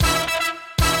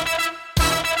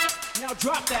Now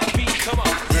drop that beat, come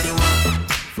on. Let it rock.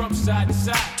 From side to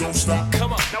side. Don't stop.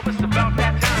 Come on. Now it's about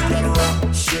that time. Let it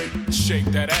rock. Shake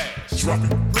that ass. Drop it.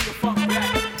 Bring the funk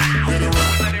back. Let it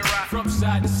rock. Let it rock. From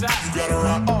side to side. You gotta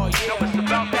rock. Oh yeah. Now it's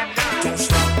about that time. Don't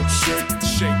stop.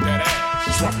 Shake that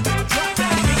ass. Drop it. Drop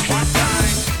that beat. One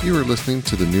time. You are listening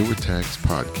to the New with Tags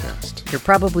podcast. You're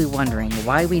probably wondering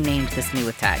why we named this New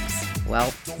with Tags.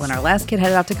 Well, when our last kid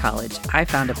headed off to college, I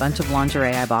found a bunch of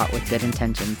lingerie I bought with good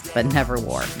intentions, but never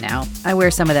wore. Now, I wear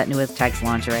some of that New with Tags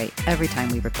lingerie every time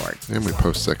we record. And we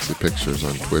post sexy pictures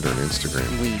on Twitter and Instagram.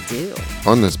 We do.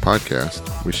 On this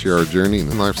podcast, we share our journey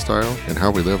and lifestyle and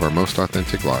how we live our most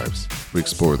authentic lives. We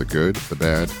explore the good, the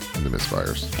bad, and the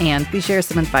misfires. And we share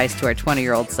some advice to our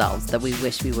 20-year-old selves that we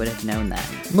wish we would have known then.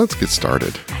 Let's get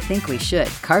started. I think we should.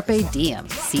 Carpe diem.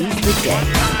 Seize the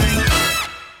day.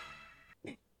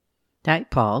 Hi,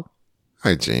 Paul.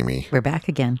 Hi, Jamie. We're back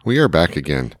again. We are back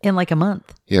again. In like a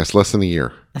month. Yes, less than a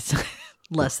year. That's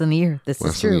less than a year. This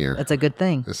Less is than a true. year. That's a good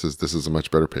thing. This is a much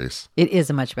better pace. It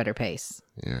is a much better pace.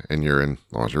 Yeah, and you're in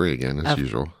lingerie again, as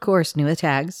usual. Of course, New with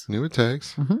Tags. New with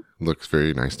Tags. Mm-hmm. Looks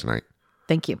very nice tonight.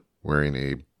 Thank you. Wearing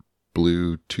a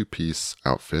blue two-piece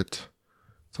outfit.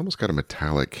 It's almost got a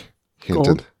metallic hinted.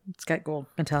 Gold. It's got gold,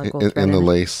 metallic gold. In the it.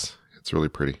 lace. It's really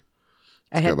pretty.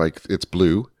 It's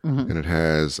blue, Mm-hmm. and it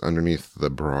has underneath the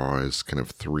bra is kind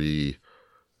of three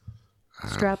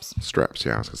Straps. Straps,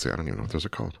 yeah. I was gonna say I don't even know what those are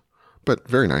called, but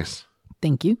very nice.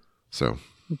 Thank you. So,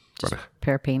 Just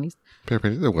pair of panties. pair of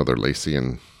panties. Well, they're lacy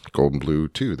and gold and blue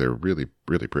too. They're really,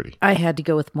 really pretty. I had to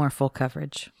go with more full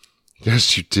coverage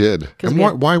Yes, you did. And we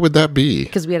had- why would that be?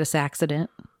 because we had a sexident.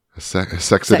 A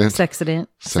sexident? Sexident.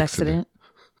 Sexident.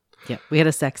 Yeah, we had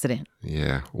a sexident.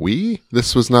 Yeah.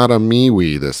 This was not a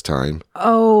me this time.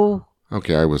 Oh,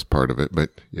 Okay, I was part of it, but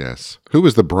yes. Who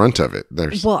was the brunt of it?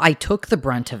 well, I took the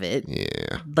brunt of it.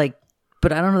 Yeah. But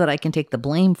I don't know that I can take the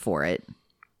blame for it.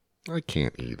 I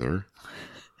can't either.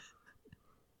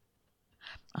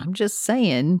 I'm just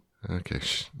saying. Okay.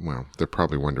 Well, they're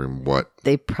probably wondering what.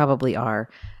 They probably are.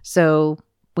 So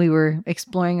we were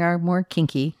exploring our more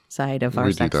kinky side of our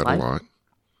We do sex that life. a lot.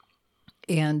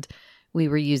 And we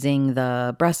were using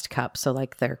the breast cup. So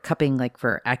like they're cupping like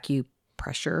for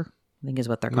acupressure, I think is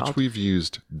what they're Which called. we've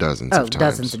used dozens Oh, of times.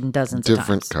 dozens and dozens of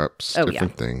Different times. cups, Oh,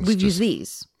 different yeah. things. We've used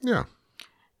these. Yeah.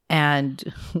 And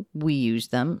we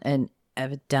used them. And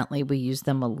evidently we used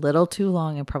them a little too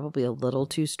long and probably a little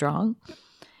too strong.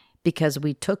 Because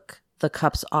we took the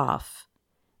cups off.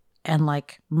 And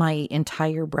like my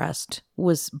entire breasts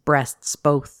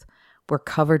both were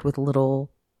covered with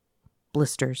little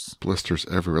blisters. Blisters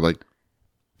everywhere, like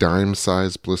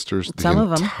dime-sized blisters. Some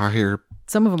of 'em. Entire.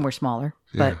 Some of them were smaller,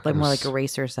 Yeah, but like it more was- like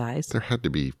eraser size. There had to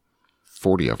be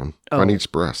 40 of them Oh. on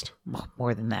each breast. Well,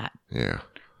 more than that. Yeah.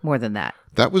 More than that.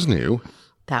 That was new.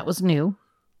 That was new.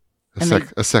 A And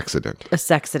sexident. A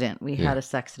sexident. We had a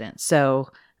sexident. So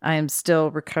I am still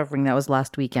recovering. That was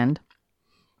last weekend.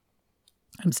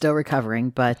 I'm still recovering,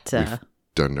 but We've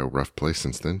done no rough play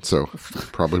since then, so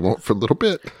probably won't for a little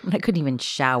bit. I couldn't even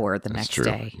shower the next true.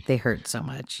 day. They hurt so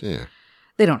much. Yeah.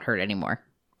 They don't hurt anymore,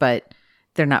 but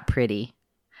they're not pretty.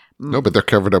 No, but they're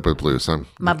covered up with blue, so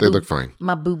they look fine.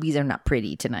 My boobies are not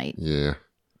pretty tonight. Yeah.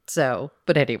 So,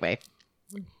 but anyway,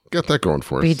 Got that going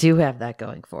for us. we do have that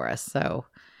going for us. So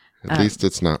At least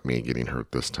it's not me getting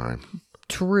hurt this time.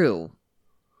 true.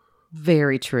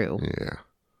 Very true. Yeah.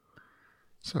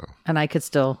 So, And I could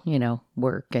still,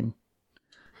 work and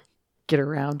get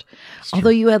around. Although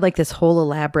you had like this whole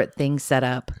elaborate thing set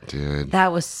up. did.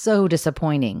 That was so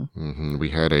disappointing. We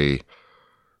had a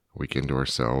weekend to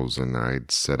ourselves, and I'd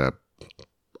set up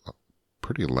a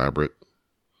pretty elaborate,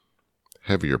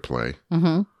 heavier play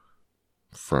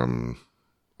from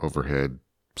overhead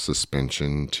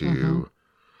suspension to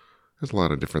there's a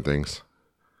lot of different things.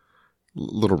 A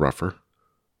little rougher,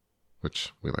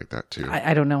 which we like that too.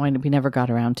 I don't know. We never got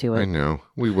around to I it. know.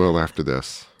 We will after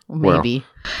this. Maybe.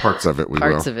 Well, parts of it we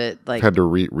Parts will. of it. Like, Had to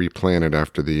replan it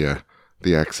after the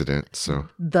accident, so.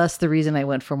 thus the reason I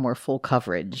went for more full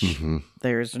coverage. Mm-hmm.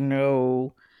 There's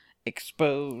no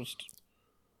exposed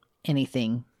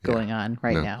anything going on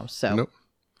right No. now. So Nope.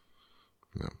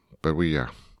 No. But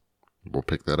we'll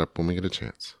pick that up when we get a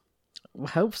chance.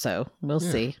 hope so. We'll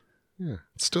see. Yeah.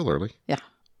 It's still early. Yeah.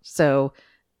 So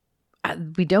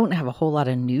we don't have a whole lot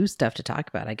of new stuff to talk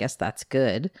about. I guess that's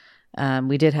good.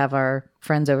 We did have our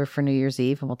friends over for New Year's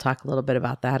Eve, and we'll talk a little bit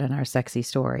about that in our sexy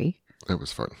story. It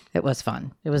was fun. It was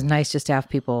fun. It was nice just to have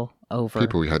people over.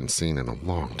 People we hadn't seen in a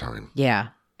long time. Yeah.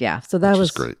 Yeah. So that Which was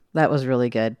is great. That was really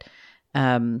good.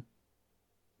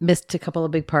 Missed a couple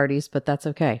of big parties, but that's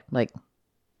okay. Like,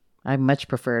 I much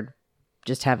preferred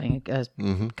just having a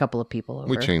couple of people over.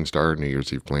 We changed our New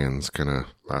Year's Eve plans kind of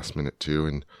last minute too.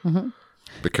 And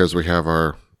because we have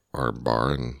our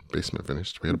bar and basement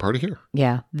finished, we had a party here.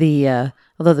 Yeah.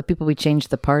 Although the people we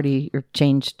changed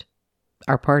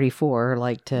our party for,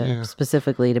 like to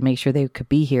specifically to make sure they could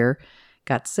be here,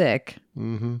 got sick.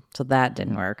 Mm-hmm. So that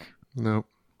didn't work. Nope.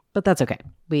 But that's okay.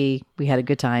 We had a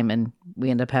good time, and we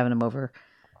ended up having them over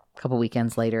a couple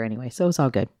weekends later anyway. So it was all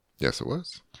good. Yes, it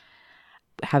was.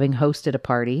 Having hosted a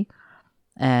party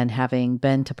and having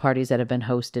been to parties that have been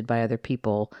hosted by other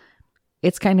people,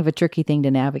 it's kind of a tricky thing to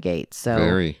navigate.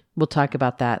 So we'll talk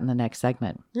about that in the next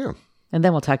segment. Yeah. And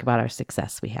then we'll talk about our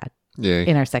success we had Yay.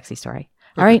 in our sexy story.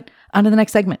 All right, on to the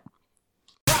next segment.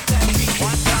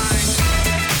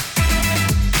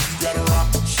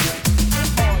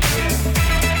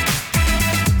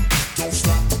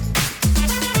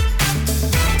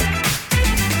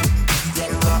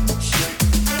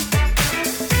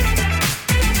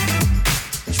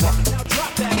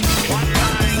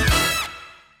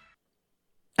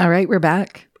 All right, we're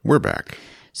back. We're back.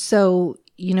 So,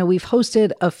 we've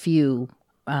hosted a few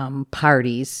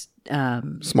parties.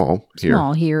 Small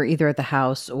here, either at the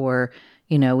house or,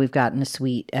 we've gotten a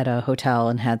suite at a hotel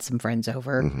and had some friends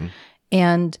over. Mm-hmm.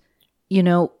 And,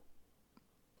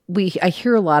 I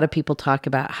hear a lot of people talk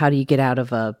about how do you get out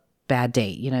of a bad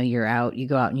date? You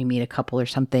go out and you meet a couple or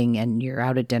something and you're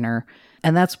out at dinner.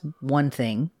 And that's one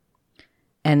thing.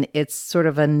 And it's sort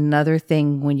of another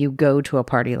thing when you go to a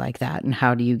party like that, and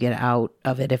how do you get out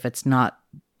of it if it's not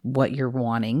what you're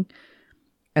wanting?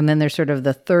 And then there's sort of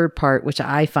the third part, which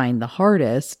I find the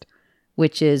hardest,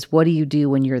 which is what do you do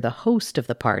when you're the host of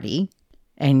the party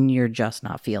and you're just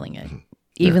not feeling it?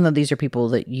 Even though these are people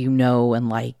that you know and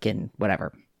like and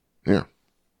whatever. Yeah.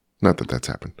 Not that that's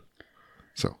happened.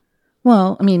 So.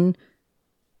 Well, I mean,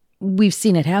 we've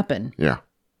seen it happen. Yeah.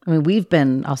 I mean, we've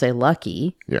been, I'll say,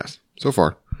 lucky. Yes. So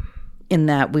far. In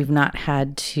that we've not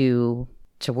had to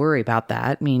worry about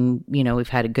that. I mean, we've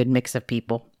had a good mix of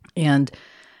people. And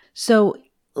so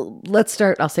let's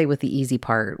start, I'll say, with the easy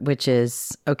part, which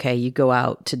is, okay, you go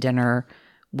out to dinner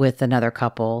with another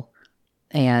couple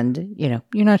and, you're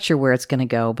not sure where it's going to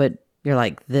go, but you're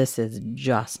like, this is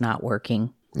just not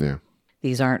working. Yeah.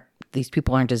 These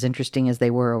people aren't as interesting as they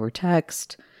were over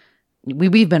text.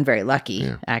 We've been very lucky,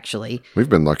 actually. We've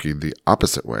been lucky the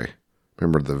opposite way.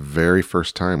 Remember the very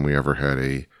first time we ever had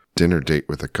a dinner date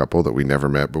with a couple that we never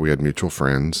met, but we had mutual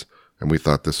friends, and we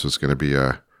thought this was going to be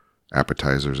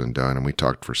appetizers and done, and we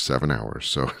talked for 7 hours.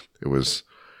 So it was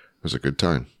a good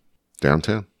time.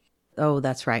 Downtown. Oh,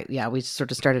 that's right. Yeah, we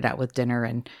sort of started out with dinner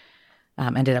and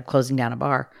ended up closing down a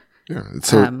bar. Yeah.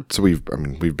 So we've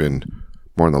been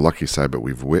more on the lucky side, but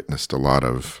we've witnessed a lot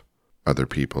of other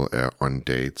people on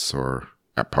dates or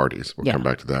at parties. We'll come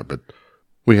back to that, but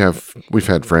we've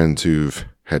had friends who've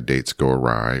had dates go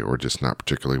awry or just not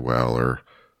particularly well, or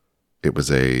it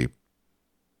was a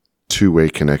 2-way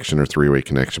connection or 3-way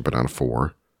connection, but on a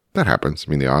 4. That happens. I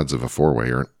mean, the odds of a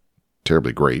 4-way aren't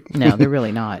terribly great. No, they're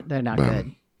really not. They're not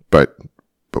good. But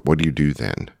what do you do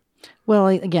then? Well,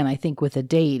 again, I think with a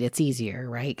date, it's easier,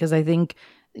 right? Because I think,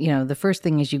 the first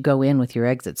thing is you go in with your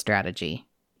exit strategy.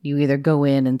 You either go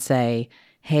in and say,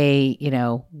 hey,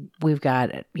 we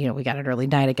got an early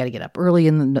night. I got to get up early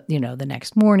in the, the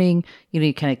next morning.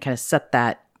 You kind of set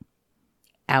that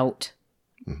out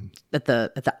at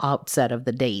the outset of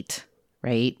the date,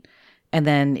 right? And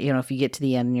then, if you get to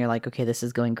the end and you're like, okay, this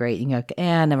is going great. You go,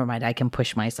 never mind. I can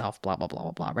push myself, blah, blah, blah,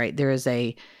 blah, blah, right? There's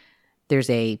a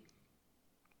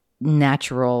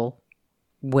natural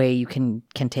way you can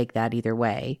take that either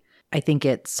way. I think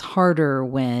it's harder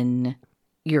when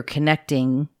you're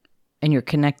connecting and you're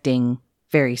connecting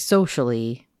very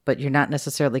socially, but you're not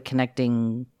necessarily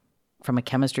connecting from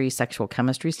a sexual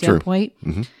chemistry standpoint.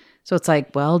 Mm-hmm. So it's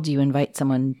like, well, do you invite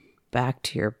someone back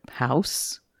to your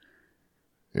house?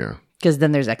 Yeah. Because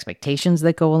then there's expectations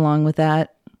that go along with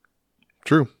that.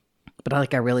 True.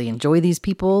 But I really enjoy these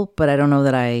people, but I don't know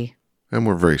that I... And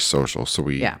we're very social, so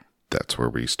that's where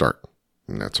we start.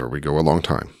 And that's where we go a long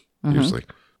time, usually.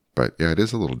 But yeah, it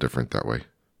is a little different that way.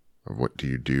 Of what do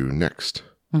you do next?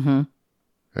 Mm-hmm.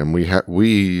 And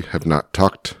we have not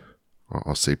talked,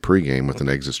 I'll say pregame with an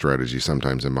exit strategy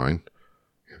sometimes in mind.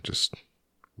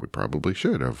 We probably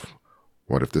should have.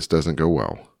 What if this doesn't go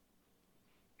well?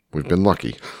 We've been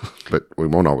lucky, but we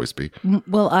won't always be.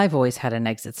 Well, I've always had an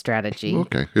exit strategy.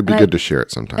 Okay. It'd be good to share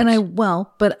it sometimes.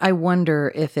 But I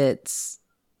wonder if it's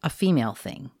a female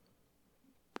thing.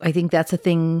 I think that's a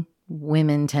thing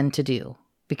women tend to do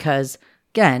because,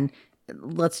 again,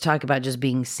 let's talk about just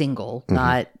being single,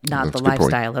 not the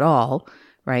lifestyle at all,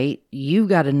 right? You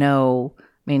got to know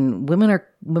mean, women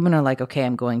are like, okay,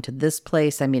 I'm going to this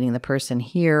place. I'm meeting the person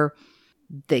here.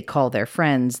 They call their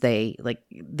friends.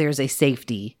 There's a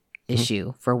safety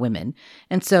issue for women.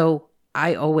 And so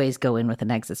I always go in with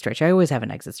an exit strategy. I always have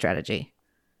an exit strategy.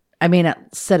 I may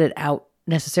not set it out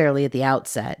necessarily at the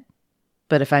outset,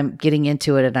 but if I'm getting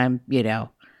into it and I'm,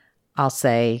 I'll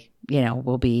say,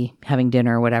 we'll be having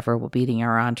dinner or whatever. We'll be eating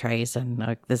our entrees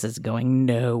and this is going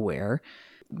nowhere.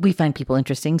 We find people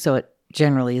interesting, so it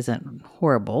generally isn't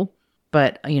horrible.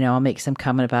 But, I'll make some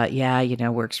comment about,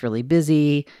 work's really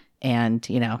busy and,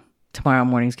 tomorrow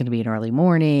morning's going to be an early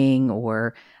morning,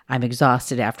 or I'm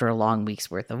exhausted after a long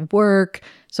week's worth of work.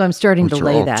 So I'm starting to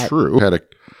lay that. True.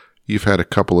 You've had a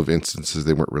couple of instances,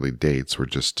 they weren't really dates, were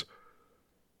just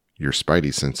your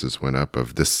spidey senses went up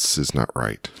of this is not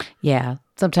right. Yeah.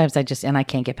 Sometimes I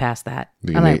can't get past that.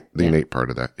 The innate part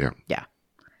of that. Yeah. Yeah.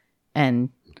 And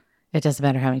it doesn't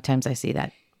matter how many times I see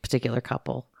that particular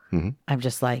couple. Mm-hmm. I'm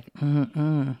just like,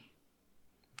 And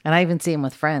I even see them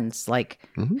with friends,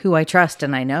 who I trust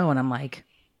and I know. And I'm like,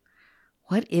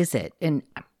 what is it? And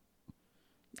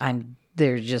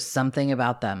there's just something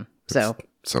about them. So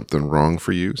something wrong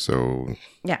for you. So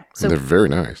yeah. So they're very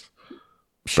nice.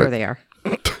 Sure they are.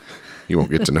 You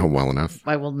won't get to know them well enough.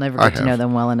 I will never get to know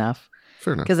them well enough.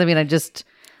 Fair enough. Because I just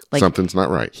something's not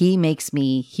right. He makes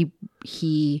me,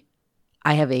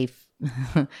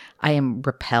 I am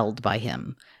repelled by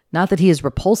him. Not that he is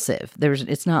repulsive.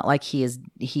 It's not like he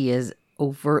is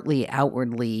overtly,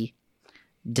 outwardly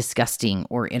disgusting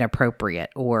or inappropriate,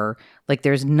 or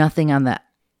there's nothing on that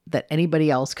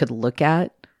anybody else could look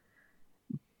at.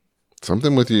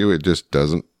 Something with you, it just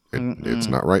doesn't. It's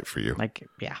not right for you.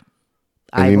 Yeah.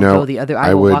 And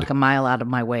I will walk a mile out of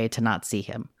my way to not see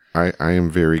him. I am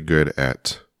very good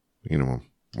at,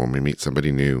 when we meet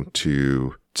somebody new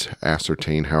to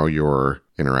ascertain how your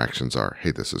interactions are.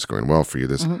 Hey, this is going well for you.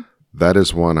 That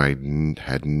is one I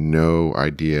had no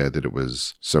idea that it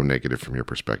was so negative from your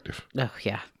perspective. Oh,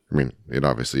 yeah. I mean, it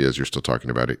obviously is. You're still talking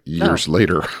about it years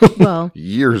later. Well,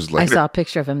 years later. I saw a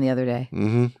picture of him the other day.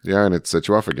 Mm-hmm. Yeah, and it set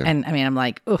you off again. And I'm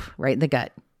like, oof, right in the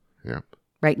gut. Yeah.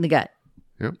 Right in the gut.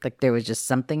 Yep. There was just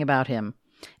something about him.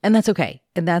 And that's okay.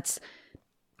 And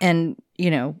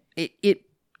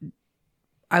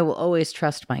I will always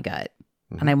trust my gut.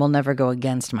 And I will never go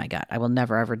against my gut. I will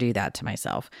never, ever do that to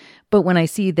myself. But when I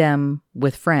see them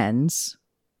with friends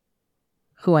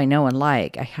who I know and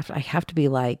like, I have to be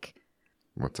like,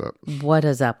 what's up? What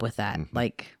is up with that? Am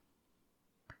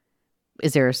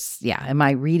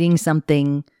I reading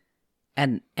something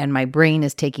and my brain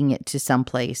is taking it to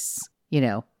someplace,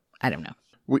 I don't know.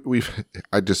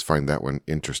 I just find that one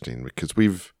interesting because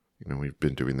we've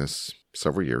been doing this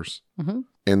several years. Mm-hmm.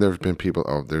 And there have been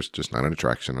people, there's just not an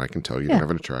attraction. I can tell you don't have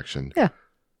an attraction. Yeah.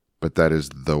 But that is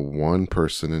the one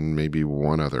person and maybe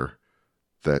one other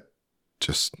that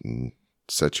just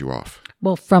sets you off.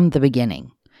 Well, from the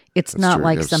beginning. It's That's not true.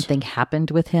 Like something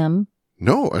happened with him.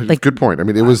 No, good point. I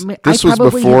mean, it was, this was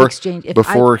before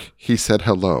he said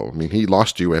hello. I mean, he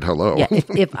lost you at hello. Yeah.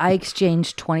 If I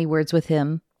exchanged 20 words with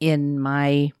him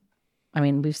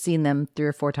we've seen them 3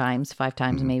 or 4 times, 5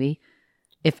 times maybe.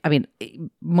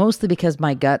 Mostly because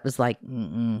my gut was like,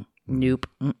 nope,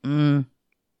 I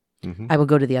will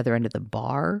go to the other end of the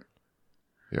bar.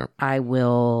 Yeah. I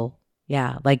will,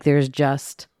 I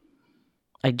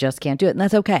just can't do it. And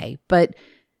that's okay. But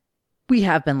we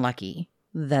have been lucky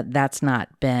that that's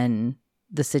not been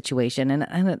the situation.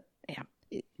 And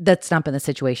that's not been the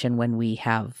situation when we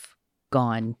have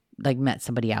gone, met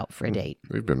somebody out for a date.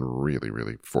 We've been really,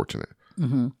 really fortunate.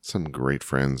 Mm-hmm. Some great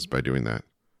friends by doing that.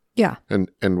 Yeah.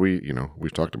 And we,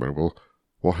 we've talked about it.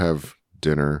 We'll have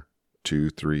dinner 2,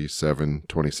 3, 7,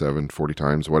 27, 40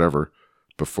 times, whatever,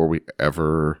 before we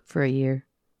ever. For a year.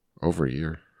 Over a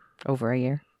year. Over a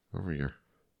year. Over a year.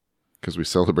 Because we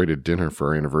celebrated dinner for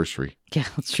our anniversary. Yeah,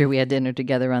 that's true. We had dinner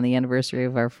together on the anniversary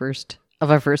of our first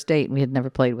date, and we had never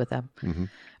played with them. Mm-hmm.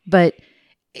 But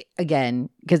again,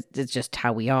 because it's just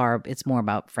how we are, it's more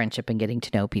about friendship and getting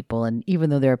to know people. And even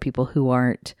though there are people who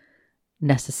aren't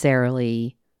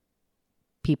necessarily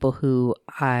people who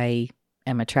I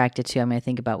am attracted to, I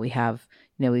think about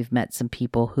we've met some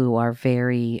people who are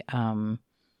very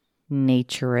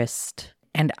naturist,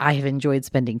 and I have enjoyed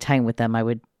spending time with them.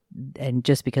 And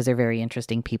just because they're very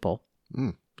interesting people.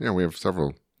 Yeah, we have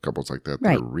several couples like that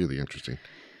right. are really interesting.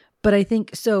 But I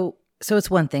think so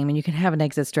it's one thing. You can have an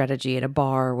exit strategy at a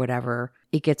bar or whatever.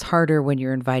 It gets harder when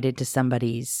you're invited to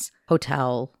somebody's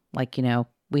hotel.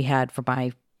 We had for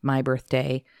my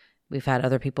birthday. We've had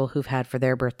other people who've had for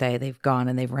their birthday. They've gone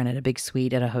and they've rented a big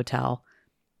suite at a hotel.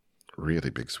 Really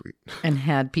big suite. And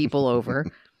had people over.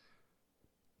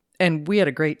 And we had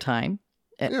a great time.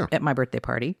 at my birthday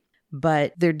party.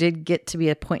 But there did get to be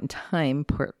a point in time,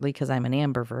 partly because I'm an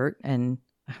ambivert, and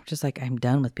I'm just like, I'm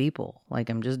done with people. Like,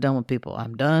 I'm just done with people.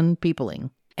 I'm done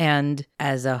peopling. And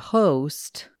as a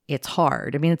host, it's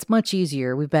hard. I mean, it's much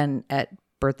easier. We've been at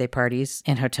birthday parties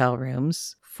in hotel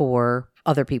rooms for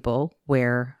other people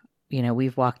where, you know,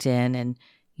 we've walked in and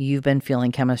you've been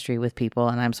feeling chemistry with people,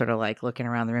 and I'm sort of like looking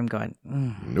around the room going,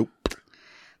 Nope.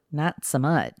 Not so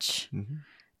much. Mm-hmm.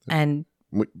 And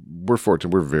we're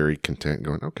fortunate. We're very content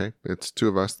going, okay, it's two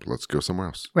of us. Let's go somewhere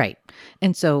else. right.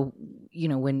 And so, you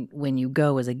know, when you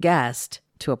go as a guest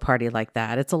to a party like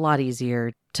that, it's a lot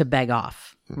easier to beg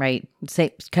off, right?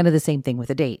 Kind of the same thing with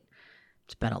a date.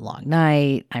 It's been a long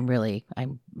night. I'm really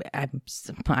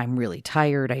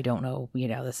tired. I don't know, you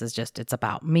know, it's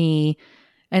about me.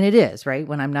 And it is, right?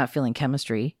 When I'm not feeling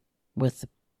chemistry with the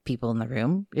people in the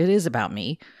room, it is about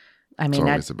me. I mean, it's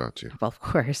always about you. Well, of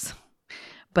course.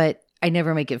 But I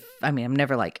never make it, I'm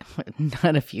never like,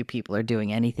 not a few people are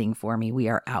doing anything for me. We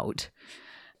are out.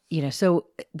 You know, so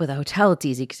with a hotel, it's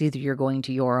easy because either you're going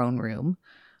to your own room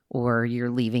or you're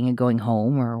leaving and going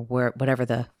home or whatever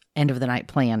the end of the night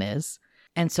plan is.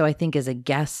 And so I think as a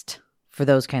guest for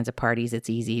those kinds of parties, it's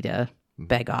easy to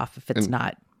beg off if it's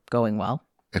not going well.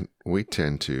 And we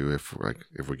tend to, if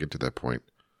we get to that point,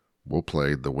 we'll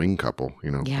play the wing couple,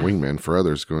 you know, Yeah. wingmen for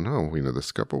others going, oh, we know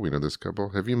this couple.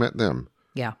 Have you met them?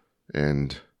 Yeah.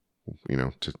 And, you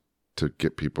know, to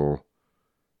get people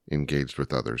engaged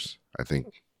with others, I think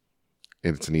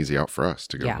it's an easy out for us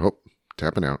to go, Yeah. oh,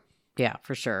 tapping out. Yeah,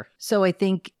 for sure. So I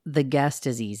think the guest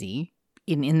is easy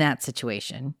in that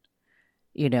situation.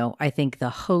 You know, I think the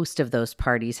host of those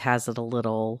parties has it a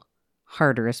little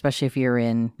harder, especially if you're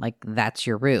in, like, that's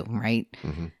your room, right?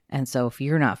 Mm-hmm. And so if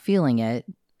you're not feeling it,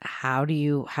 how do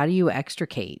you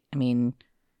extricate? I mean,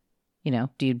 you know,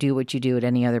 do you do what you do at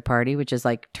any other party, which is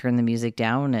like turn the music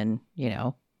down and, you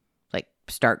know, like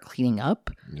start cleaning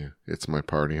up? Yeah. It's my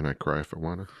party and I cry if I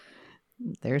want to.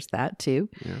 There's that too.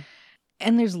 Yeah.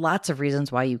 And there's lots of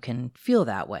reasons why you can feel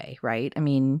that way, right? I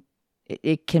mean,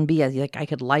 it can be like I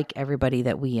could like everybody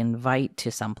that we invite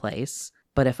to someplace,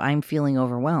 but if I'm feeling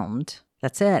overwhelmed,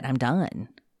 that's it. I'm done,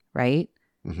 right?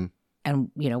 Mm-hmm.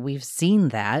 And, you know, we've seen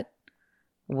that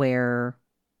where,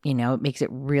 you know, it makes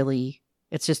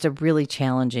it's just a really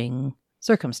challenging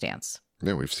circumstance.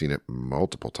 Yeah, we've seen it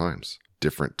multiple times.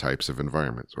 Different types of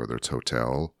environments, whether it's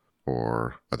hotel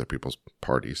or other people's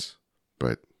parties.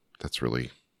 But it's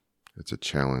a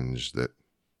challenge that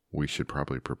we should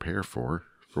probably prepare for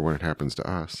when it happens to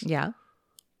us. Yeah.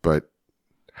 But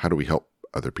how do we help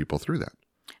other people through that?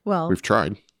 Well, We've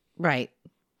tried. right.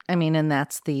 I mean, and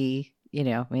that's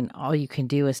all you can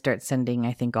do is start sending,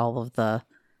 I think, all of the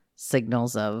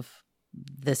signals of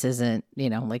this isn't, you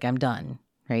know, like I'm done,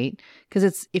 right?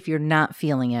 Because if you're not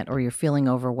feeling it or you're feeling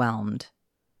overwhelmed,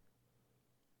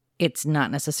 it's not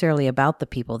necessarily about the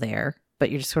people there, but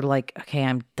you're just sort of like, okay,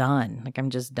 I'm done. Like, I'm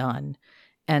just done.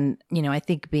 And, you know, I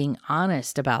think being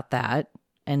honest about that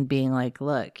and being like,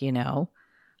 look, you know,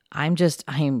 I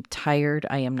am tired.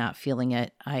 I am not feeling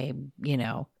it. You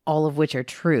know, all of which are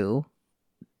true.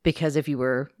 Because if you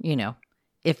were, you know,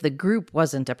 if the group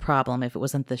wasn't a problem, if it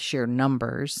wasn't the sheer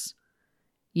numbers,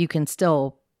 you can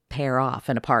still pair off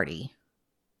in a party.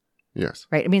 Yes.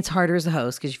 Right? I mean, it's harder as a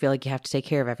host because you feel like you have to take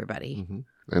care of everybody. Mm-hmm.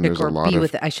 And there's a lot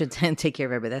of... I should take care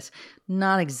of everybody. That's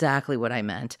not exactly what I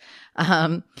meant.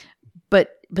 But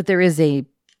there is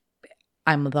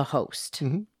I'm the host.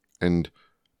 Mm-hmm. And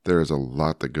there is a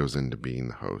lot that goes into being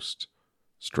the host.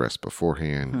 Stress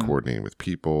beforehand, coordinating with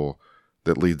people,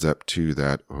 that leads up to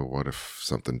that, oh, what if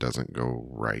something doesn't go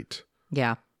right?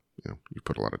 Yeah. You know, you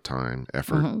put a lot of time,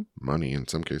 effort, money in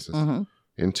some cases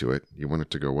into it. You want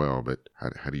it to go well, but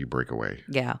how do you break away?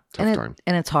 Yeah. Tough time.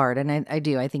 And it's hard. And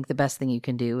I think the best thing you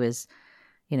can do is,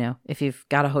 you know, if you've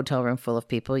got a hotel room full of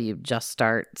people, you just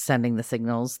start sending the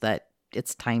signals that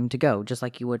it's time to go, just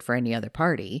like you would for any other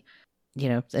party. You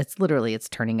know, it's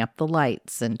turning up the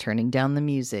lights and turning down the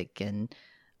music and...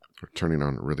 Or turning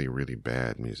on really, really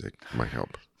bad music might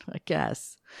help. I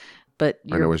guess. But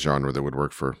I know a genre that would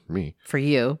work for me. For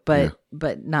you, but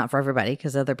not for everybody,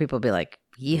 because other people will be like,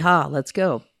 yeehaw, let's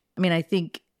go. I mean, I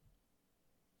think,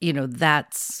 you know,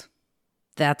 that's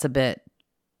a bit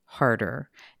harder.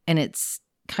 And it's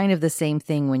kind of the same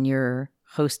thing when you're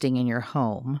hosting in your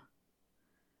home,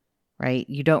 right?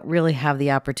 You don't really have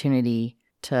the opportunity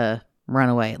to run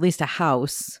away. At least a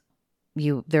house,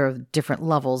 there are different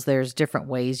levels. There's different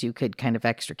ways you could kind of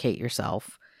extricate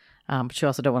yourself. But you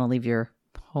also don't want to leave your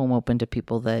home open to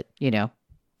people that, you know,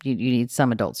 you need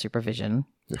some adult supervision.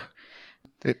 Yeah.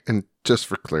 And just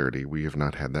for clarity, we have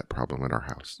not had that problem at our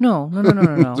house. No.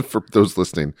 For those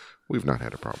listening, we've not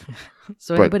had a problem.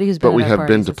 So anybody who's been but we at our have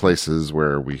been parties to is- places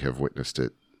where we have witnessed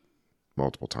it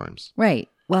multiple times. Right.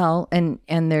 Well, and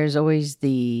there's always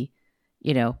the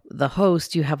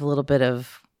host, you have a little bit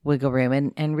of wiggle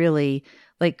room. And really,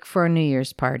 like for a New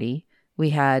Year's party, we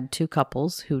had 2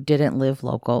 couples who didn't live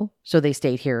local. So they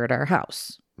stayed here at our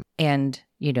house. And,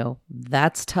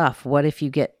 that's tough. What if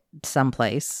you get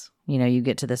someplace, you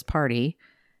get to this party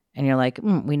and you're like,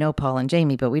 we know Paul and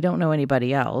Jamie, but we don't know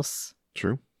anybody else.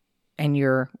 True. And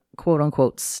you're quote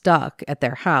unquote stuck at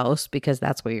their house because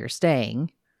that's where you're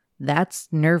staying. That's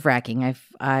nerve wracking.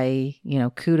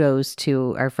 Kudos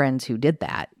to our friends who did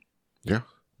that. Yeah.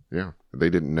 Yeah. They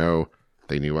didn't know.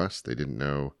 They knew us. They didn't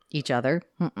know Each other.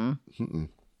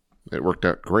 It worked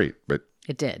out great, but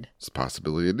It did. it's a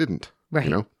possibility it didn't.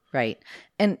 Right. Right.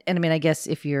 And I mean, I guess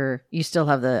if you still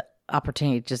have the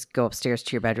opportunity to just go upstairs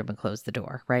to your bedroom and close the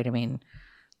door, right? I mean,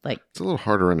 like, It's a little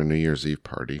harder on a New Year's Eve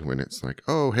party when it's like,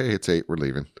 oh, hey, it's 8, we're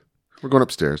leaving. We're going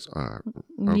upstairs.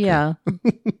 Okay. yeah,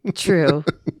 true.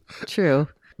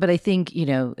 But I think,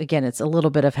 again, it's a little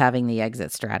bit of having the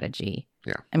exit strategy.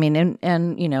 Yeah. I mean,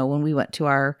 and when we went to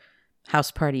our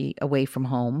house party away from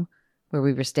home where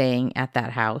we were staying at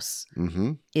that house,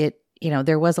 Mm-hmm.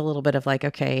 there was a little bit of like,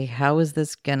 okay, how is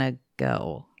this gonna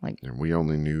go? Like, And we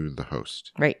only knew the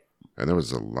host. right. And there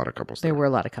was a lot of couples There there. were a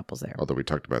lot of couples there. Although we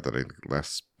talked about that in the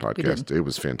last did. podcast. It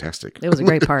was fantastic. It was a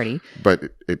great party. But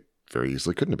it very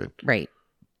easily couldn't have been. Right.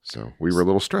 So we were a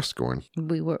little stressed going.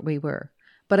 We were.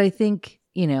 But I think,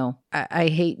 I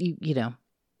hate you,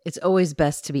 it's always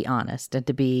best to be honest and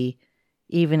to be,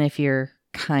 even if you're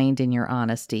kind in your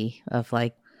honesty of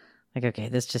like, okay,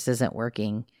 this just isn't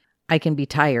working. I can be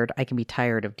tired. I can be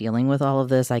tired of dealing with all of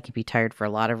this. I can be tired for a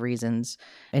lot of reasons.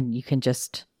 And you can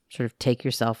just sort of take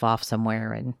yourself off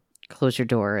somewhere and close your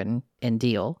door and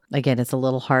deal. Again, it's a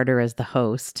little harder as the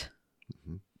host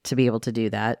to be able to do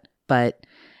that. But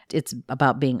it's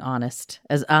about being honest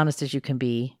as you can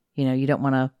be. You don't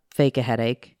want to fake a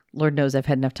headache. Lord knows I've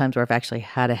had enough times where I've actually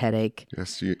had a headache.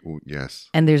 Yes.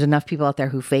 And there's enough people out there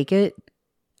who fake it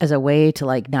as a way to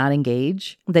like not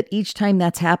engage, that each time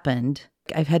that's happened,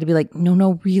 I've had to be like,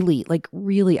 no,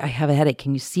 really, I have a headache.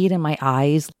 Can you see it in my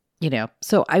eyes?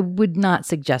 So I would not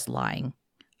suggest lying.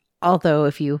 Although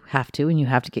if you have to and you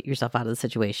have to get yourself out of the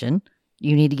situation,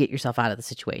 you need to get yourself out of the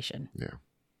situation.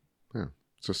 Yeah.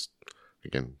 It's just,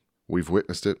 again, we've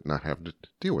witnessed it, not having to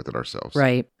deal with it ourselves.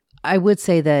 Right. I would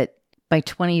say that my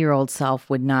 20-year-old self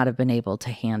would not have been able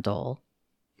to handle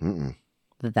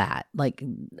that. Like,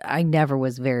 I never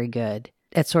was very good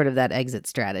at sort of that exit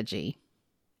strategy.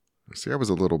 See, I was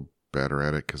a little better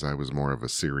at it because I was more of a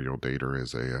serial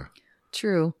dater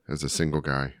True. as a single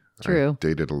guy. True. I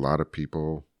dated a lot of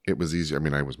people. It was easy. I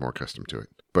mean, I was more accustomed to it,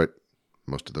 but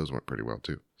most of those went pretty well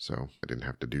too. So I didn't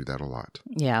have to do that a lot.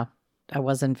 Yeah. I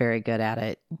wasn't very good at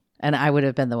it. And I would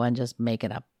have been the one just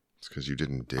making up. It's because you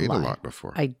didn't date a lie. lot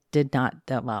before. I did not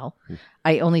that well.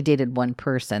 I only dated one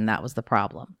person. That was the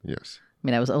problem. Yes. I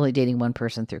mean, I was only dating one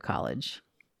person through college.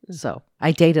 So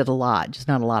I dated a lot, just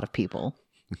not a lot of people.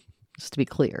 Just to be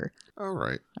clear. All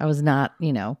right. I was not,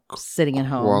 sitting at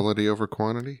home. Quality over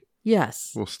quantity?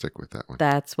 Yes. We'll stick with that one.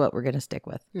 That's what we're going to stick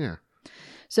with. Yeah.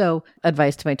 So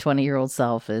advice to my 20-year-old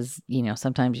self is,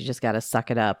 sometimes you just got to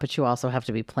suck it up, but you also have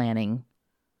to be planning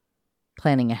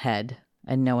ahead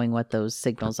and knowing what those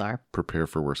signals are. Prepare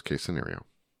for worst case scenario.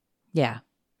 Yeah.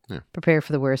 Yeah. Prepare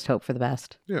for the worst, hope for the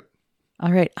best. Yep.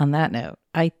 All right. On that note,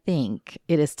 I think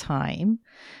it is time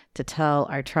to tell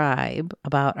our tribe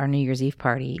about our New Year's Eve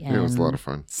party. And It was a lot of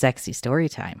fun. Sexy story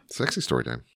time. Sexy story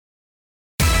time.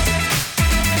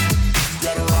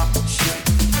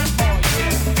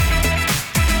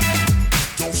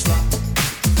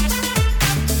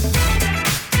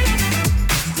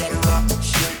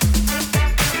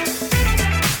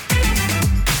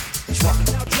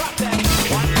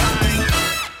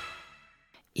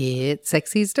 It's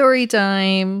sexy story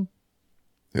time.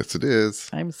 Yes, it is.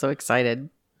 I'm so excited.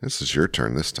 This is your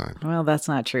turn this time. Well, that's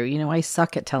not true. I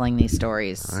suck at telling these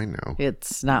stories. I know.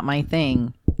 It's not my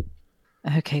thing.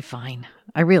 Okay, fine.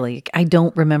 I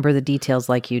don't remember the details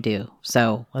like you do.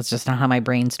 So that's just not how my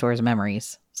brain stores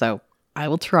memories. So I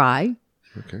will try.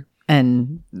 Okay.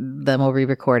 And then we'll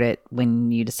re-record it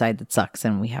when you decide it sucks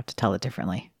and we have to tell it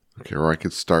differently. Okay, or I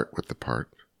could start with the part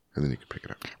and then you can pick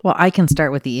it up. Well, I can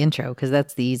start with the intro because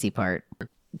that's the easy part.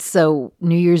 So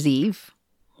New Year's Eve,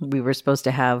 we were supposed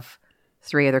to have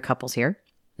 3 other couples here.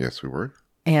 Yes, we were.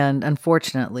 And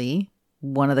unfortunately,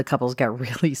 one of the couples got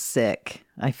really sick.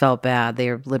 I felt bad. They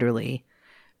were literally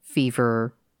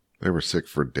fever, They were sick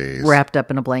for days. wrapped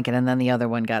up in a blanket, and then the other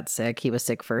one got sick. He was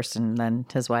sick first, and then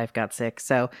his wife got sick.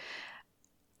 So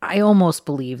I almost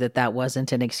believe that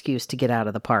wasn't an excuse to get out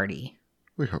of the party.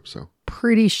 We hope so.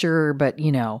 Pretty sure, but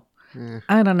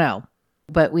I don't know.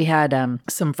 But we had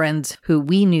some friends who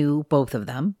we knew, both of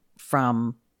them,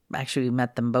 from, actually we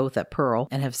met them both at Pearl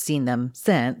and have seen them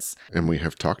since. And we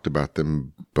have talked about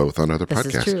them both on other podcasts.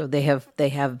 This is true. They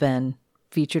have been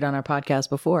featured on our podcast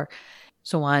before.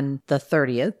 So on the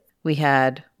 30th, we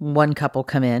had one couple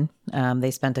come in.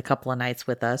 They spent a couple of nights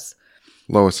with us.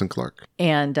 Lois and Clark.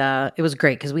 And it was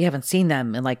great because we haven't seen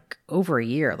them in like over a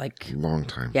year. Long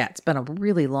time. Yeah, it's been a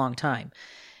really long time.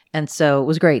 And so it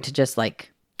was great to just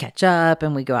like catch up,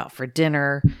 and we go out for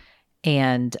dinner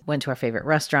and went to our favorite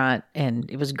restaurant, and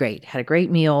it was great. Had a great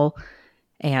meal,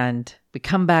 and we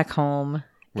come back home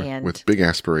with big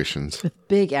aspirations. With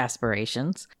big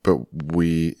aspirations. But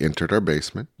we entered our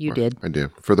basement. You did. I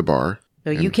did. For the bar. So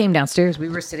you came downstairs. We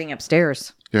were sitting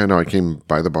upstairs. Yeah, no, I came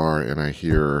by the bar and I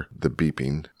hear the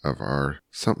beeping of our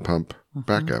sump pump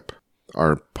backup.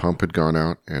 Our pump had gone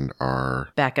out and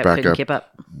our backup couldn't keep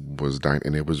up. Was dying,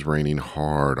 and it was raining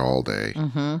hard all day.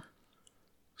 Mm-hmm.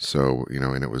 So,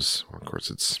 and it was, of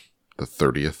course, it's the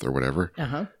 30th or whatever.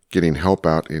 Uh-huh. Getting help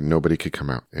out, and nobody could come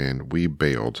out. And we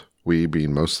bailed. We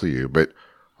being mostly you, but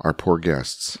our poor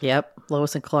guests. Yep,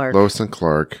 Lois and Clark. Lois and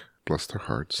Clark, bless their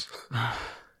hearts.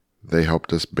 They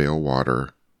helped us bail water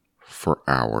for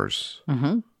hours.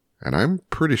 Mm-hmm. And I'm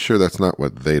pretty sure that's not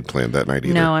what they'd planned that night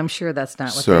either. No, I'm sure that's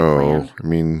not what they planned. So, I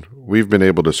mean, we've been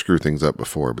able to screw things up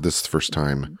before, but this is the first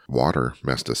time water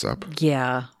messed us up.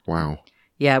 Yeah. Wow.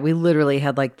 Yeah, we literally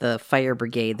had like the fire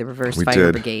brigade, the reverse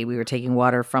fire brigade. We were taking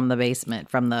water from the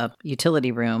basement, from the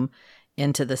utility room,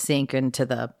 into the sink, into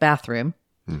the bathroom.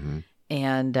 Mm-hmm.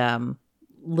 And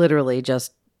literally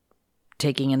just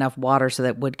taking enough water so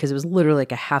that because it was literally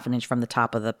like a half an inch from the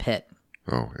top of the pit.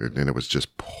 Oh, and it was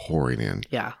just pouring in.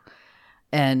 Yeah.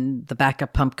 And the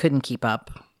backup pump couldn't keep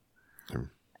up.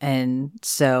 And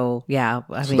so, yeah.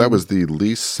 I mean, that was the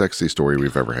least sexy story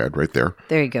we've ever had right there.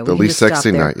 There you go. The least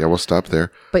sexy night. Yeah, we'll stop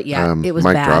there. But yeah, it was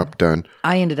mic bad. Drop, done.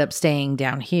 I ended up staying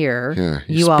down here. Yeah.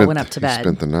 You all went up to bed.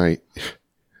 Spent the night.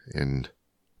 And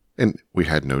we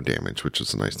had no damage, which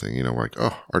is a nice thing. We're like,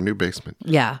 oh, our new basement.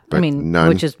 Yeah. But I mean, none,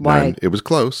 which is why. None. It was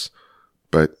close,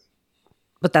 but.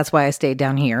 But that's why I stayed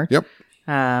down here. Yep.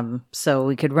 So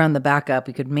we could run the backup.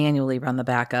 We could manually run the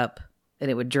backup, and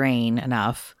it would drain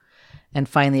enough. And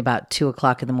finally, about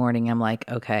 2:00 in the morning, I'm like,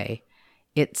 okay,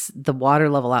 it's the water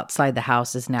level outside the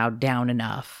house is now down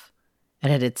enough,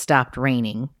 and it had stopped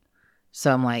raining.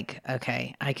 So I'm like,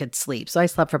 okay, I could sleep. So I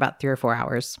slept for about 3 or 4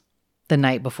 hours the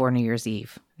night before New Year's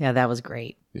Eve. Yeah, that was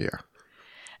great. Yeah.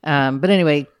 But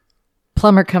anyway,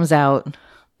 plumber comes out,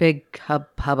 big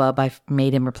hubbub. I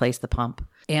made him replace the pump,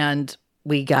 and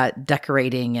we got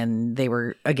decorating, and they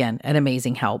were, again, an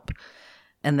amazing help.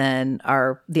 And then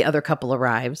the other couple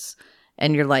arrives,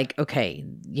 and you're like, okay,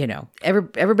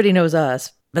 everybody knows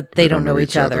us, but they don't know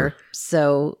each other.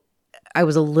 So I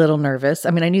was a little nervous.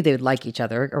 I mean, I knew they would like each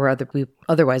other, or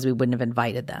otherwise we wouldn't have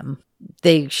invited them.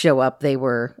 They show up. They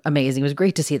were amazing. It was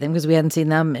great to see them because we hadn't seen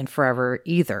them in forever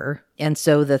either. And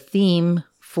so the theme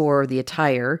for the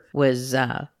attire was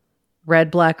red,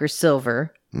 black, or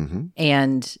silver. Mm-hmm.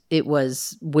 And it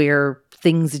was wear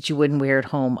things that you wouldn't wear at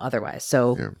home otherwise.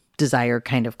 So desire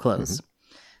kind of clothes.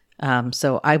 Mm-hmm.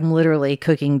 So I'm literally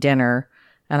cooking dinner,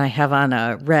 and I have on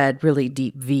a red, really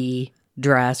deep V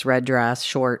dress, red dress,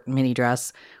 short mini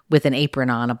dress with an apron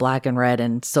on, a black and red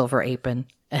and silver apron.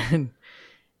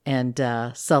 And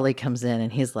Sully comes in,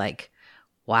 and he's like,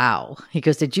 wow. He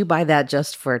goes, did you buy that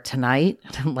just for tonight?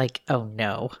 And I'm like, oh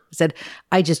no. I said,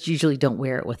 I just usually don't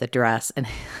wear it with a dress. And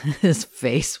his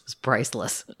face was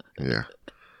priceless. Yeah.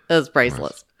 It was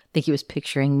priceless. I think he was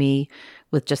picturing me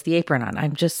with just the apron on.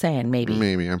 I'm just saying, maybe.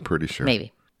 Maybe, I'm pretty sure.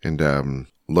 Maybe. And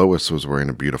Lois was wearing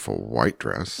a beautiful white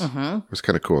dress. Mm-hmm. It was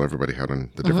kind of cool. Everybody had on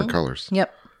the different colors.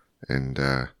 Yep. And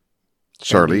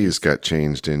Charlize got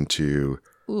changed into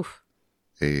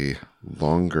a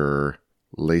longer,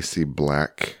 lacy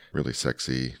black, really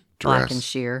sexy dress. Black and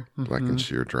sheer. Mm-hmm. Black and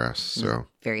sheer dress. So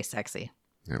very sexy.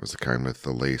 It was the kind with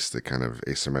the lace, that kind of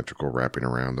asymmetrical wrapping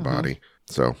around the body.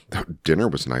 So dinner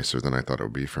was nicer than I thought it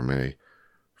would be from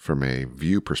a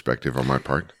view perspective on my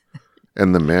part.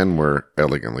 And the men were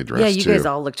elegantly dressed, yeah, you guys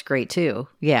all looked great, too.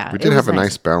 Yeah. We did have a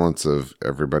nice balance of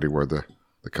everybody wore the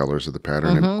colors of the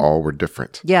pattern, and all were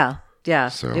different. Yeah. Yeah,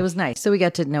 so. It was nice. So we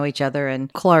got to know each other,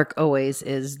 and Clark always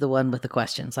is the one with the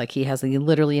questions. Like, he has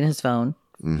literally in his phone.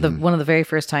 Mm-hmm. One of the very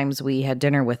first times we had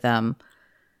dinner with them,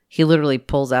 He literally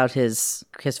pulls out his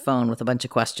phone with a bunch of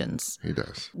questions, He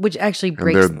does. which actually And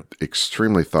breaks. they're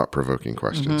extremely thought-provoking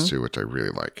questions, too, which I really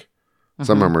like.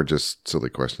 Some of them are just silly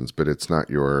questions, but it's not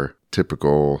your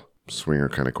typical swinger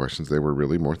kind of questions. They were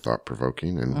really more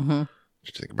thought-provoking. And what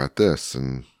you think about this?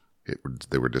 And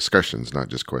they were discussions, not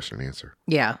just question and answer.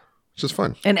 Yeah. Which is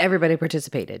fun. And everybody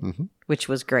participated, which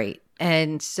was great.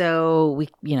 And so we,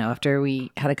 after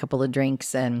we had a couple of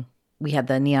drinks and we had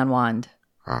the neon wand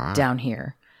down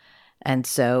here. And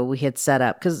so we had set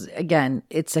up, because again,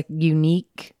 it's a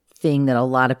unique thing that a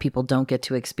lot of people don't get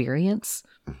to experience.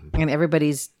 And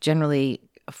everybody's generally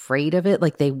afraid of it.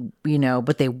 Like they,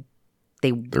 but they're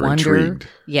wonder. Intrigued.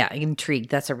 Yeah, intrigued.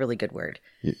 That's a really good word.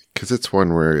 Because it's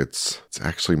one where it's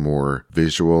actually more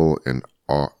visual and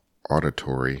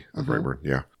auditory, the right word,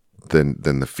 yeah, than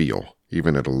the feel.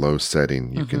 Even at a low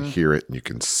setting, you can hear it and you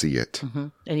can see it.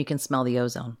 And you can smell the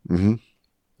ozone.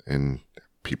 And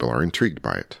people are intrigued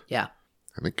by it. Yeah.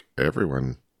 I think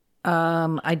everyone.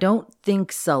 I don't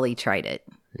think Sully tried it.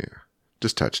 Yeah.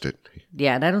 Just touched it.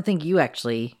 Yeah, and I don't think you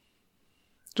actually.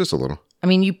 Just a little. I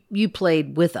mean, you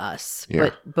played with us, Yeah.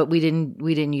 but we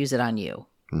didn't use it on you.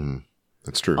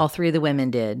 That's true. All three of the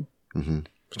women did.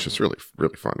 It's just really,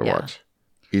 really fun to Yeah. watch.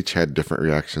 Each had different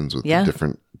reactions with Yeah. the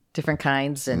different.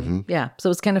 kinds, and so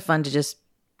it's kind of fun to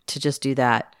just do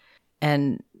that.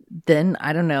 And then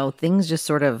I don't know, things just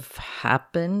sort of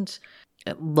happened.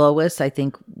 Lois, I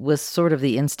think, was sort of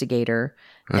the instigator.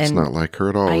 That's and not like her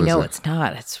at all. I is know it? it's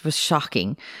not. It was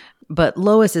shocking. But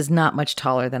Lois is not much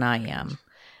taller than I am.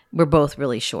 We're both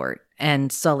really short,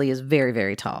 and Sully is very,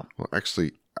 very tall. Well,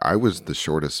 actually, I was the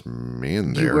shortest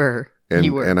man there. You were. And,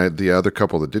 You were. and the other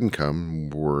couple that didn't come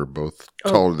were both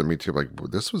taller than me too. Like,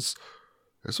 this was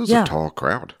Yeah. a tall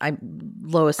crowd.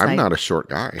 Lois and I'm I, not a short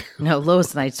guy. No,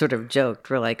 Lois and I sort of joked.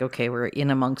 We're like, okay, we're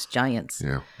in amongst giants.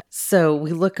 Yeah. So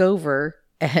we look over,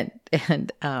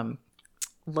 and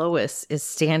Lois is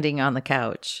standing on the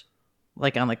couch,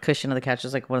 like on the cushion of the couch,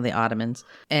 just like one of the ottomans,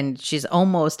 and she's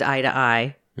almost eye to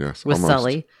eye Yes. with almost.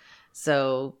 Sully.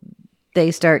 So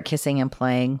they start kissing and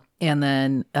playing, and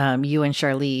then you and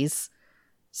Charlize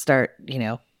start,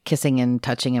 kissing and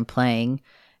touching and playing.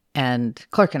 And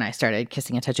Clark and I started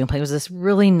kissing and touching and playing. It was this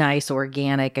really nice,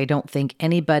 organic. I don't think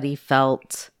anybody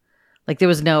felt like there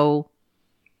was no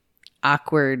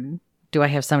awkward, do I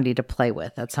have somebody to play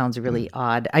with? That sounds really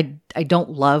odd. I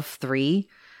don't love three.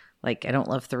 Like, I don't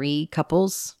love three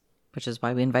couples, which is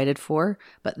why we invited four.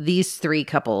 But these three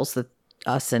couples,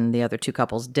 us and the other two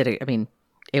couples, did it. I mean,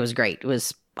 it was great. It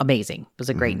was amazing. It was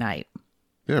a great night.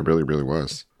 Yeah, it really, really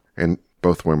was. And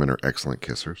both women are excellent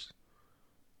kissers.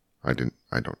 I didn't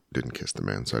kiss the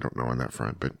men, so I don't know on that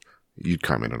front, but you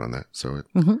commented on that. So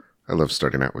I love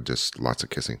starting out with just lots of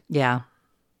kissing. Yeah.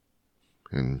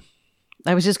 And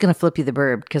I was just going to flip you the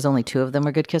bird because only two of them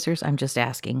are good kissers. I'm just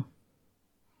asking.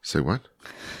 say what?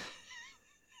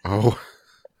 Oh.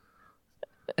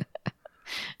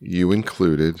 You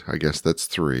included, I guess that's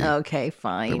three. Okay,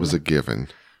 fine. That was a given.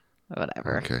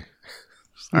 Whatever. Okay.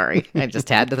 Sorry. I just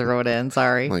had to throw it in.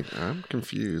 Sorry. Like, I'm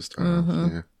confused.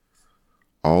 Yeah.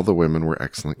 All the women were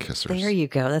excellent kissers. There you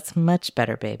go. That's much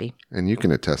better, baby. And you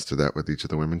can attest to that with each of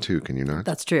the women too, can you not?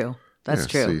 That's true. That's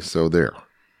Yeah, true. See, so there.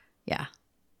 Yeah.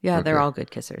 Yeah, they're Okay. all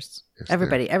good kissers. Yes,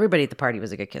 they everybody at the party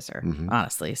was a good kisser,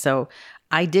 honestly. So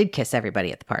I did kiss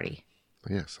everybody at the party.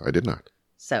 Yes, I did not.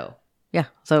 So yeah,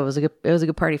 so it was a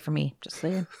good party for me. Just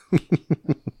saying.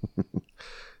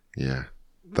 Yeah.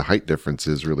 The height difference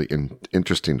is really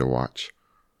interesting to watch.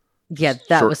 Yeah,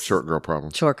 that was short girl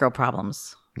problem. short girl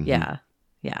problems. Yeah,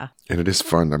 yeah. And it is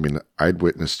fun. I mean, I'd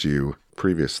witnessed you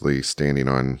previously standing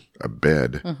on a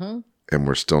bed, and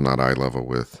we're still not eye level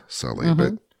with Sully,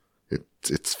 but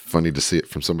it's funny to see it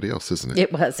from somebody else, isn't it?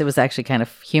 It was actually kind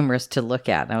of humorous to look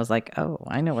at, and I was like, oh,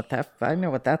 I know what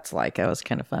that's like. That was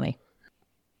kind of funny.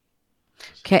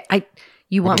 Okay,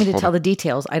 you want me to hold tell the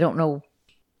details? I don't know.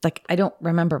 Like, I don't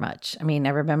remember much. I mean, I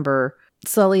remember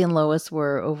Sully and Lois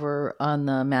were over on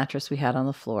the mattress we had on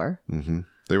the floor.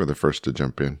 They were the first to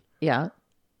jump in. Yeah.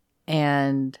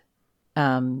 And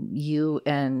you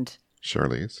and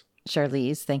Charlize.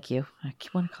 thank you. I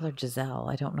want to call her Giselle.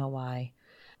 I don't know why.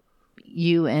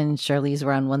 You and Charlize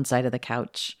were on one side of the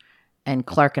couch, and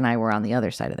Clark and I were on the other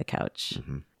side of the couch.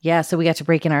 Yeah, so we got to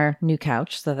break in our new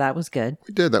couch, so that was good.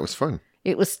 We did. That was fun.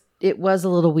 It was a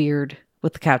little weird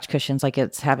with the couch cushions, like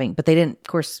it's having, but they didn't, of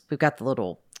course, we've got the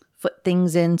little foot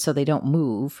things in so they don't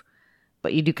move,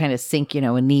 but you do kind of sink,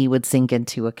 a knee would sink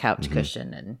into a couch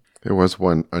cushion. And There was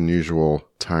one unusual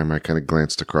time I kind of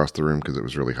glanced across the room because it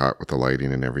was really hot with the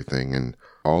lighting and everything, and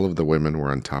all of the women were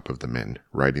on top of the men,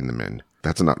 riding the men.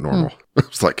 That's not normal. I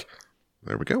was like,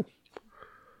 there we go.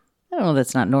 I don't know.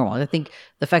 That's not normal. I think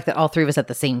the fact that all three of us at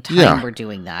the same time were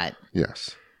doing that.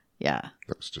 Yes. Yeah.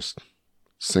 That was just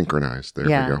synchronized. There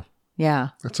we go. Yeah.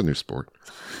 That's a new sport.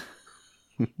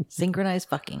 Synchronized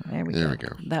fucking. There we go.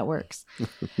 That works.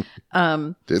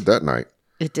 Did that night.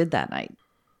 It did that night.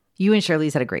 You and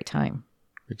Charlize had a great time.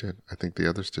 We did. I think the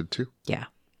others did too. Yeah.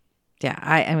 Yeah.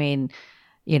 I mean,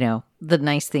 you know, the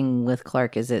nice thing with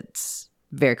Clark is it's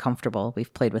very comfortable.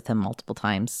 We've played with him multiple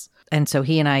times. And so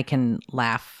he and I can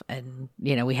laugh and,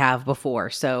 you know, we have before.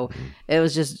 So it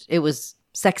was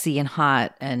sexy and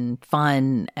hot and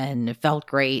fun and it felt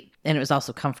great. And it was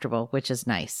also comfortable, which is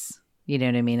nice. You know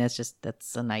what I mean?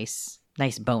 That's a nice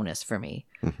bonus for me.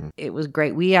 Mm-hmm. It was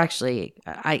great.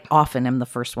 I often am the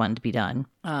first one to be done.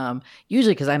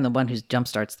 Usually because I'm the one who jump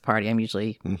starts the party. I'm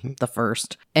usually the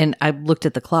first. And I looked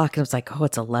at the clock and I was like, oh,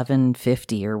 it's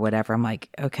 11:50 or whatever. I'm like,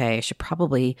 okay, I should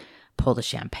probably pull the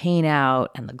champagne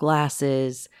out and the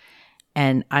glasses.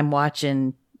 And I'm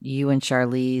watching you and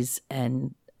Charlize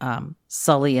and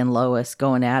Sully and Lois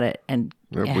going at it. And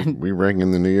we rang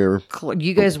in the new year.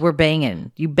 You guys were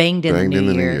banging. You banged in the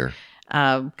new year.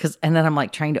 And then I'm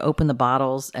like trying to open the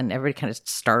bottles and everybody kind of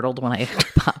startled when I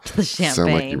popped the champagne.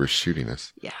 Sound like you were shooting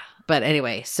us. Yeah. But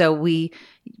anyway, so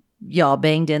y'all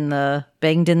banged in the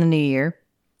new year.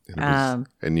 And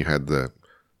you had the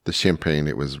champagne.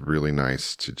 It was really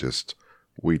nice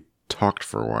we talked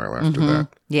for a while after that.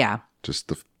 Yeah. Just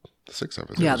the six of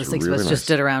us. Yeah. The six of us just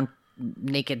stood around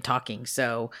naked talking.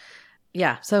 So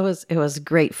yeah. So it was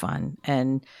great fun.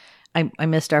 And I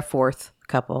missed our fourth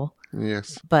couple.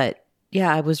 Yes. But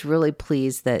yeah, I was really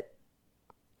pleased that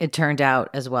it turned out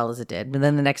as well as it did. And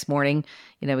then the next morning,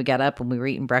 you know, we got up and we were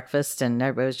eating breakfast and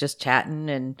everybody was just chatting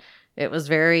and it was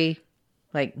very,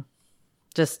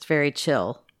 just very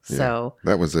chill. Yeah. So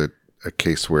that was a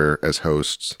case where as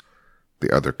hosts,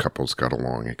 the other couples got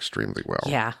along extremely well.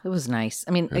 Yeah, it was nice.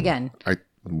 I mean, again,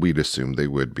 we'd assume they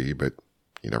would be, but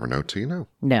you never know till you know.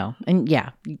 No. And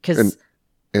yeah, because...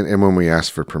 And when we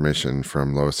asked for permission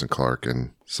from Lois and Clark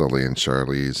and Sully and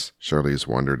Charlize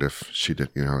wondered if she did,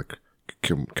 you know, like,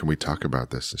 can we talk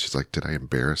about this? And she's like, did I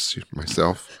embarrass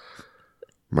myself?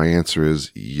 My answer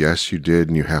is, yes, you did,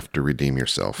 and you have to redeem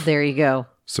yourself. There you go.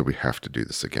 So we have to do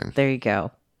this again. There you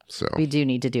go. So we do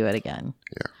need to do it again.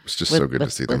 Yeah, it's just so good to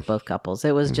see them. With both couples.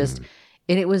 It was just,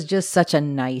 and it was just such a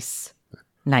nice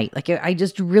night. Like, I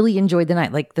just really enjoyed the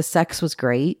night. Like, the sex was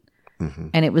great,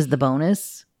 and it was the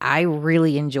bonus. I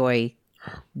really enjoy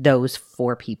those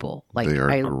four people. Like,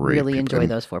 I really enjoy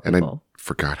those four people. And I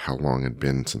forgot how long it had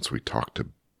been since we talked to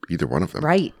either one of them.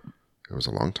 Right. It was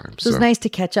a long time. So it was nice to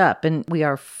catch up. And we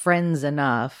are friends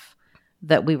enough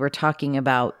that we were talking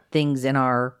about things in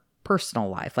our personal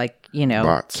life. Like, you know,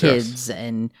 lots, kids. Yes.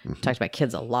 And talked about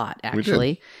kids a lot,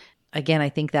 actually. Again, I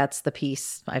think that's the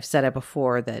piece. I've said it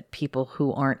before that people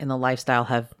who aren't in the lifestyle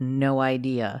have no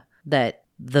idea that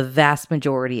the vast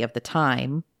majority of the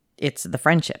time, it's the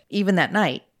friendship. Even that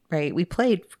night, right? We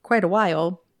played for quite a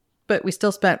while, but we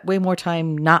still spent way more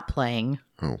time not playing.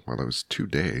 Oh, well, it was 2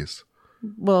 days.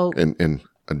 Well, and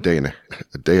a day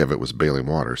of it was bailing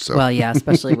water. So well, yeah,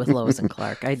 especially with Lois and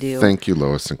Clark. I do. Thank you,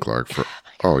 Lois and Clark, for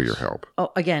all your help.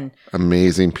 Oh, again,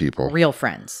 amazing people, real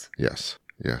friends. Yes.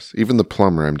 Even the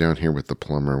plumber. I'm down here with the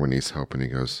plumber when he's helping. He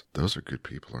goes, "Those are good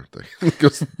people, aren't they?" He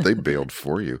goes, "They bailed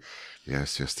for you."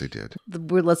 Yes, they did.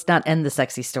 Let's not end the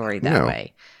sexy story that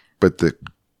way. But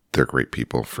they're great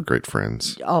people, for great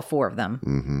friends. All four of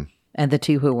them. And the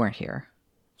two who weren't here.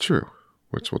 True.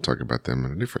 Which we'll talk about them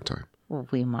at a different time. Well,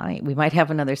 we might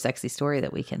have another sexy story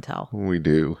that we can tell. We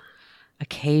do.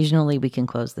 Occasionally we can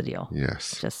close the deal.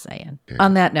 Yes. Just saying. Yeah.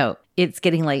 On that note, it's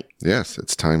getting late. Yes,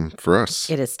 it's time for us.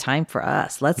 It is time for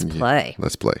us. Let's play.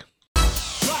 Let's play.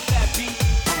 Drop that beat.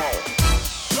 Come on.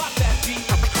 Drop that beat.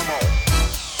 Come on.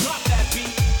 Drop that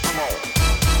beat. Come on.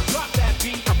 Drop that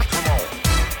beat. Come on.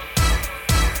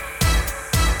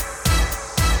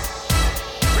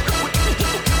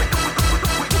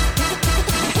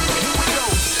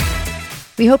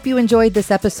 We hope you enjoyed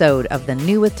this episode of the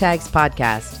New with Tags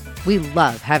podcast. We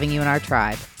love having you in our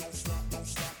tribe.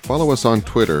 Follow us on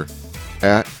Twitter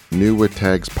at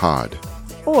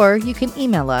NewWithTagsPod. Or you can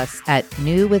email us at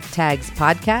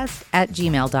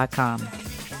newwithtagspodcast@gmail.com.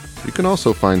 You can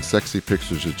also find sexy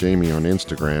pictures of Jamie on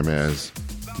Instagram as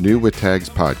New with Tags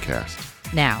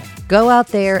Podcast. Now, go out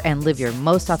there and live your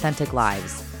most authentic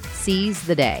lives. Seize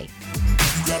the day.